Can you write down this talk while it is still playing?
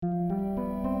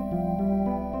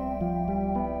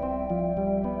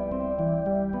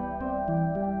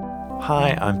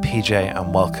Hi, I'm PJ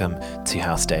and welcome to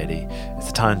House Daily. It's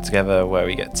a time together where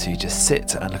we get to just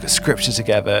sit and look at scripture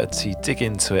together, to dig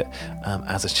into it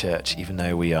as a church, even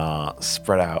though we are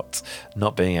spread out,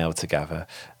 not being able to gather.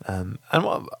 And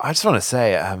what I just want to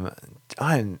say,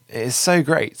 it is so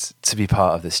great to be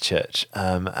part of this church.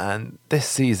 And this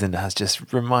season has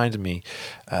just reminded me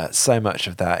so much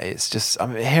of that.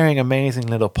 I'm hearing amazing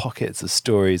little pockets of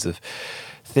stories of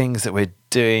things that we're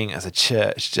doing as a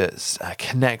church, just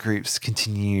connect groups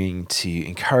continuing to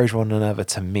encourage one another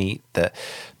to meet, that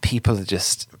people are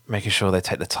just making sure they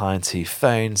take the time to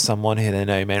phone someone who they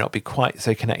know may not be quite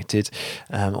so connected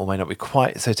or may not be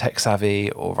quite so tech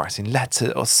savvy, or writing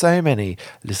letters, or so many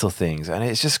little things. And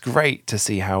it's just great to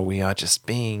see how we are just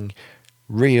being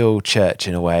real church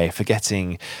in a way,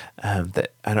 forgetting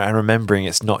that and remembering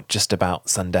it's not just about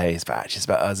Sundays, but actually it's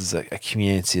about us as a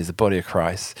community, as a body of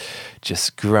Christ,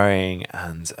 just growing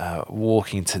and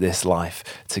walking to this life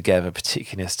together,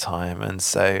 particularly in this time. And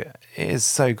so it is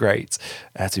so great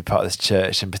to be part of this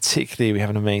church, and particularly we have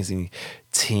an amazing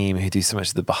team who do so much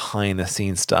of the behind the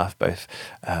scenes stuff, both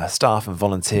staff and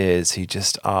volunteers who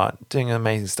just are doing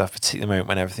amazing stuff, particularly at the moment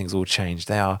when everything's all changed.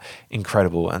 They are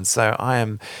incredible. And so I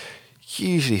am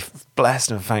hugely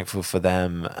blessed and thankful for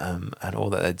them and all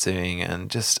that they're doing. And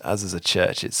just us as a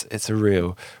church, it's a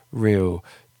real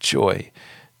joy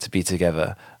to be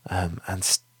together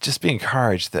and just be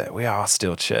encouraged that we are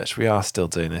still church. We are still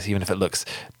doing this, even if it looks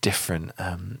different.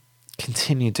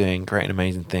 Continue doing great and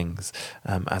amazing things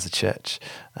as a church.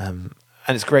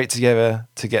 And it's great to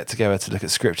get together to look at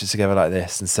scripture together like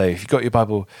this. And so if you've got your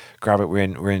Bible, grab it. We're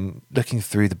in looking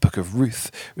through the book of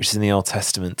Ruth, which is in the Old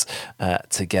Testament,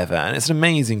 together. And it's an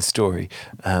amazing story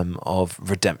of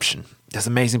redemption. There's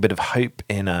an amazing bit of hope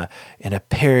in a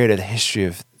period of the history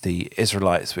of the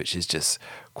Israelites, which is just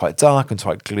quite dark and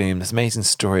quite gloom. This amazing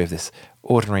story of this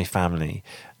ordinary family,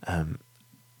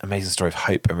 amazing story of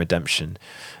hope and redemption.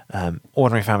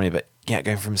 Ordinary family, but yet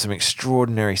going from some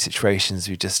extraordinary situations.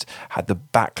 We just had the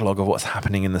backlog of what's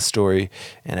happening in the story,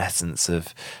 in essence,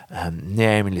 of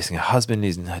Naomi losing her husband,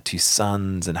 losing her two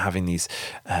sons, and having these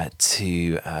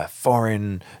two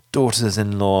foreign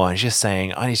daughters-in-law, and just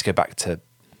saying, I need to go back to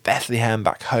Bethlehem,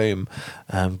 back home.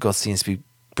 God seems to be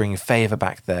bringing favour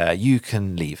back there. You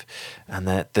can leave. And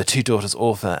the two daughters,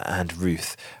 Orpah and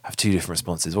Ruth, have two different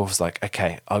responses. Orpah's like,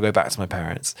 okay, I'll go back to my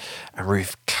parents. And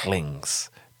Ruth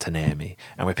clings to Naomi.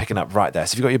 And we're picking up right there.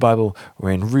 So if you've got your Bible,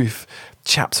 we're in Ruth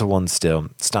chapter 1 still,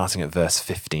 starting at verse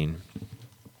 15.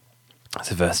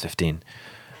 So verse 15.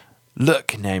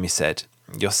 Look, Naomi said,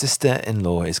 your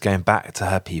sister-in-law is going back to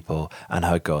her people and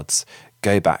her gods.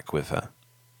 Go back with her.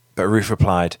 But Ruth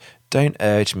replied, don't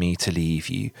urge me to leave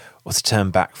you or to turn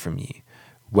back from you.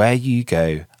 Where you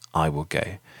go, I will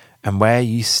go. And where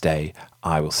you stay,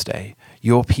 I will stay.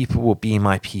 Your people will be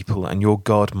my people and your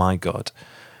God my God.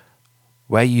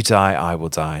 Where you die, I will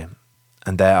die,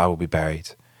 and there I will be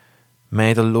buried.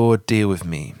 May the Lord deal with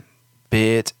me,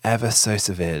 be it ever so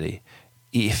severely,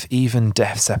 if even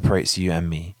death separates you and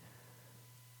me.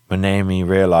 When Naomi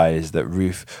realized that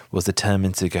Ruth was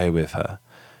determined to go with her,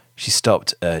 she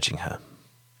stopped urging her.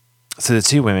 So the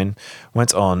two women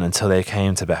went on until they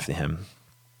came to Bethlehem.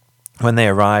 When they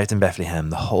arrived in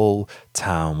Bethlehem, the whole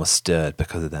town was stirred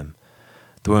because of them.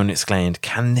 The woman exclaimed,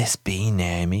 can this be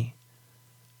Naomi?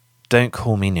 Don't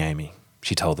call me Naomi,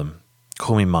 she told them.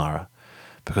 Call me Mara,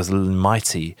 because the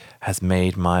Almighty has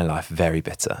made my life very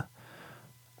bitter.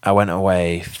 I went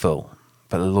away full,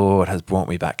 but the Lord has brought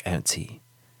me back empty.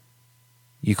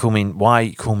 Why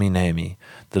you call me Naomi?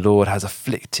 The Lord has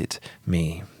afflicted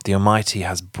me. The Almighty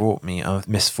has brought me a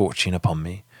misfortune upon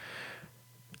me.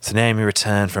 So Naomi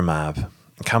returned from Moab,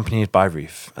 accompanied by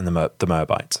Ruth and the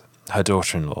Moabite, her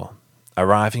daughter-in-law,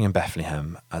 arriving in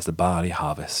Bethlehem as the barley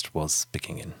harvest was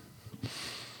beginning.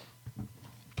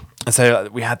 And so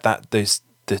we had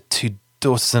the two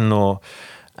daughters-in-law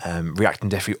reacting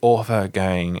differently, Orpah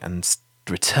going and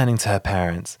returning to her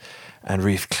parents, and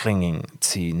Ruth clinging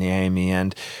to Naomi.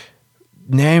 And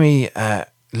Naomi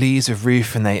leaves with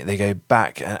Ruth, and they go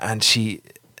back,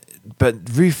 but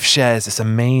Ruth shares this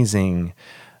amazing,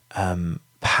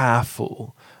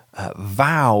 powerful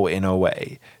vow in a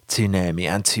way to Naomi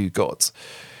and to God.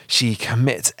 She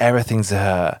commits everything to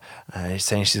her,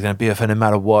 saying she's going to be with her no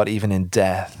matter what, even in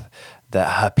death,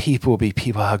 that her people will be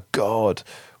people, her God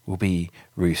will be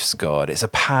Ruth's God. It's a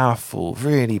powerful,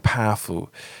 really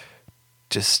powerful,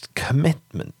 just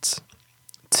commitment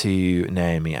to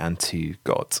Naomi and to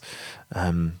God.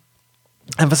 And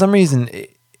for some reason,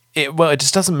 it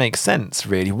just doesn't make sense,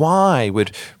 really. Why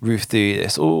would Ruth do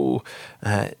this?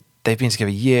 They've been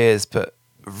together years, but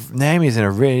Naomi's in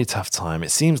a really tough time.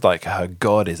 It seems like her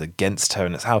God is against her,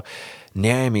 and it's how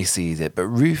Naomi sees it. But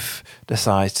Ruth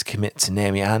decides to commit to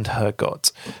Naomi and her God.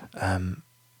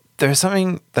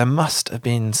 There must have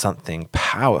been something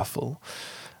powerful,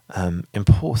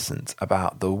 important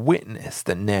about the witness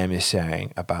that Naomi is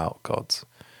sharing about God.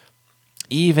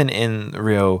 Even in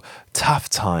real tough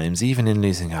times, even in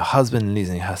losing her husband,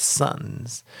 losing her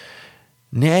sons,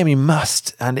 Naomi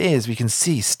must and is, we can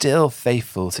see, still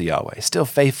faithful to Yahweh, still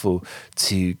faithful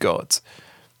to God.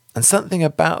 And something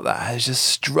about that has just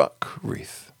struck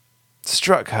Ruth,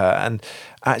 struck her, and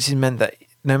actually meant that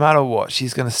no matter what,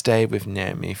 she's going to stay with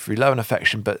Naomi through love and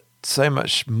affection, but so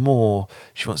much more,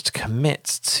 she wants to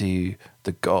commit to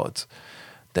the God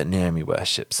that Naomi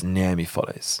worships and Naomi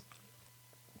follows.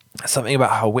 Something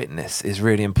about her witness is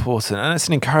really important, and it's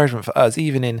an encouragement for us,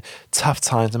 even in tough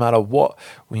times, no matter what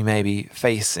we may be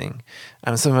facing.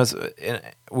 And some of us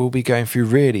will be going through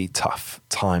really tough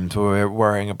times where we're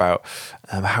worrying about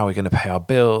how we're going to pay our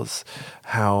bills,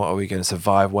 how are we going to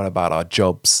survive, what about our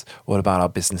jobs, what about our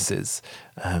businesses.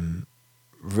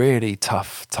 Really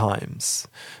tough times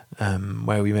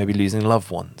where we may be losing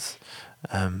loved ones.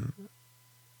 And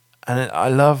I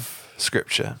love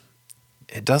Scripture.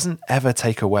 It doesn't ever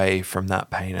take away from that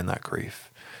pain and that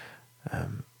grief.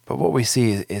 But what we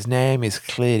see is Naomi is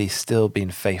clearly still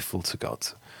being faithful to God.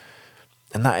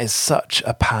 And that is such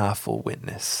a powerful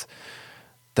witness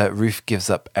that Ruth gives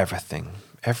up everything,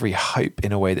 every hope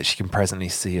in a way that she can presently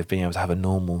see of being able to have a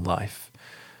normal life,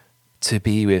 to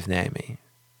be with Naomi,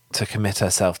 to commit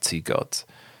herself to God.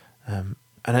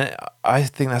 And I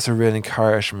think that's a real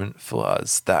encouragement for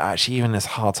us, that actually even in this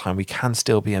hard time, we can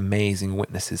still be amazing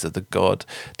witnesses of the God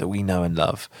that we know and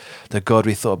love. The God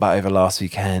we thought about over last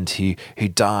weekend, who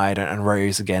died and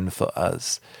rose again for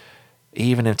us.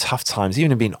 Even in tough times,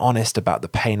 even in being honest about the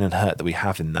pain and hurt that we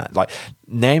have in that. Like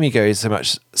Naomi goes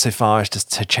so far as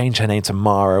to change her name to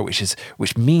Mara,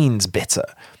 which means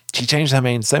bitter. She changed her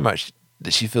name so much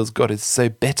that she feels God is so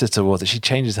bitter towards her, she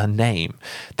changes her name.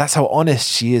 That's how honest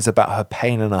she is about her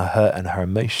pain and her hurt and her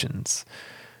emotions.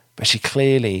 But she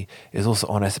clearly is also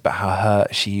honest about how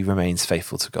she remains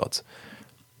faithful to God.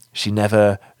 She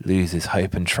never loses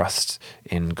hope and trust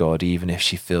in God, even if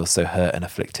she feels so hurt and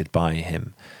afflicted by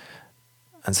him.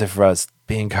 And so for us,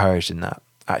 be encouraged in that.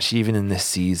 Actually, even in this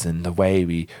season, the way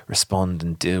we respond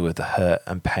and deal with the hurt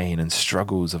and pain and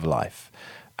struggles of life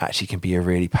actually can be a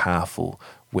really powerful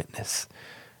witness.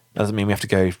 Doesn't mean we have to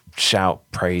go shout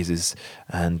praises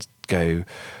and go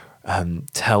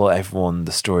tell everyone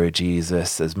the story of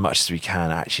Jesus as much as we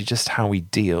can. Actually, just how we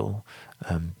deal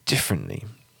differently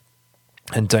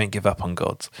and don't give up on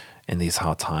God in these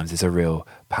hard times is a real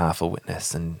powerful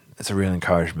witness, and it's a real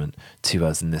encouragement to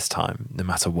us in this time, no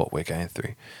matter what we're going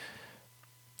through.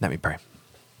 Let me pray.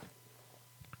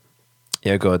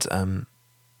 Yeah, God,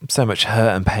 so much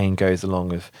hurt and pain goes along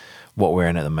with what we're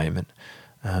in at the moment.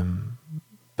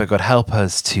 But God, help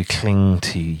us to cling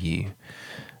to you.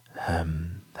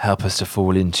 Help us to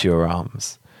fall into your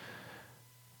arms.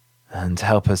 And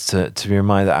help us to be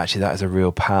reminded that actually that is a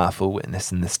real powerful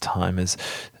witness in this time, as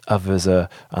others are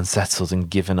unsettled and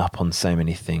given up on so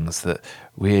many things, that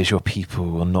we as your people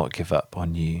will not give up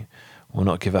on you, will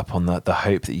not give up on the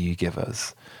hope that you give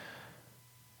us.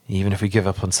 Even if we give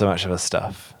up on so much of our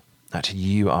stuff, actually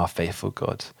you are faithful,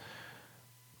 God.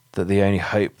 That the only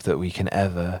hope that we can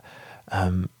ever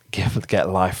get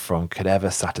life from could ever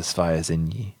satisfy us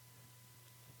in you.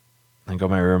 And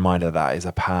God, may we be reminded that is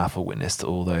a powerful witness to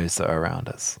all those that are around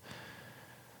us.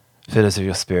 Fill us with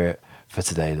your Spirit for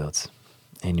today, Lord.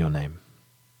 In your name.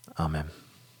 Amen.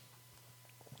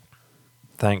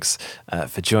 Thanks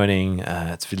for joining,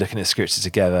 to be looking at Scripture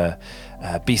together.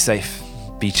 Be safe,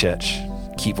 be church,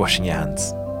 keep washing your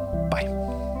hands.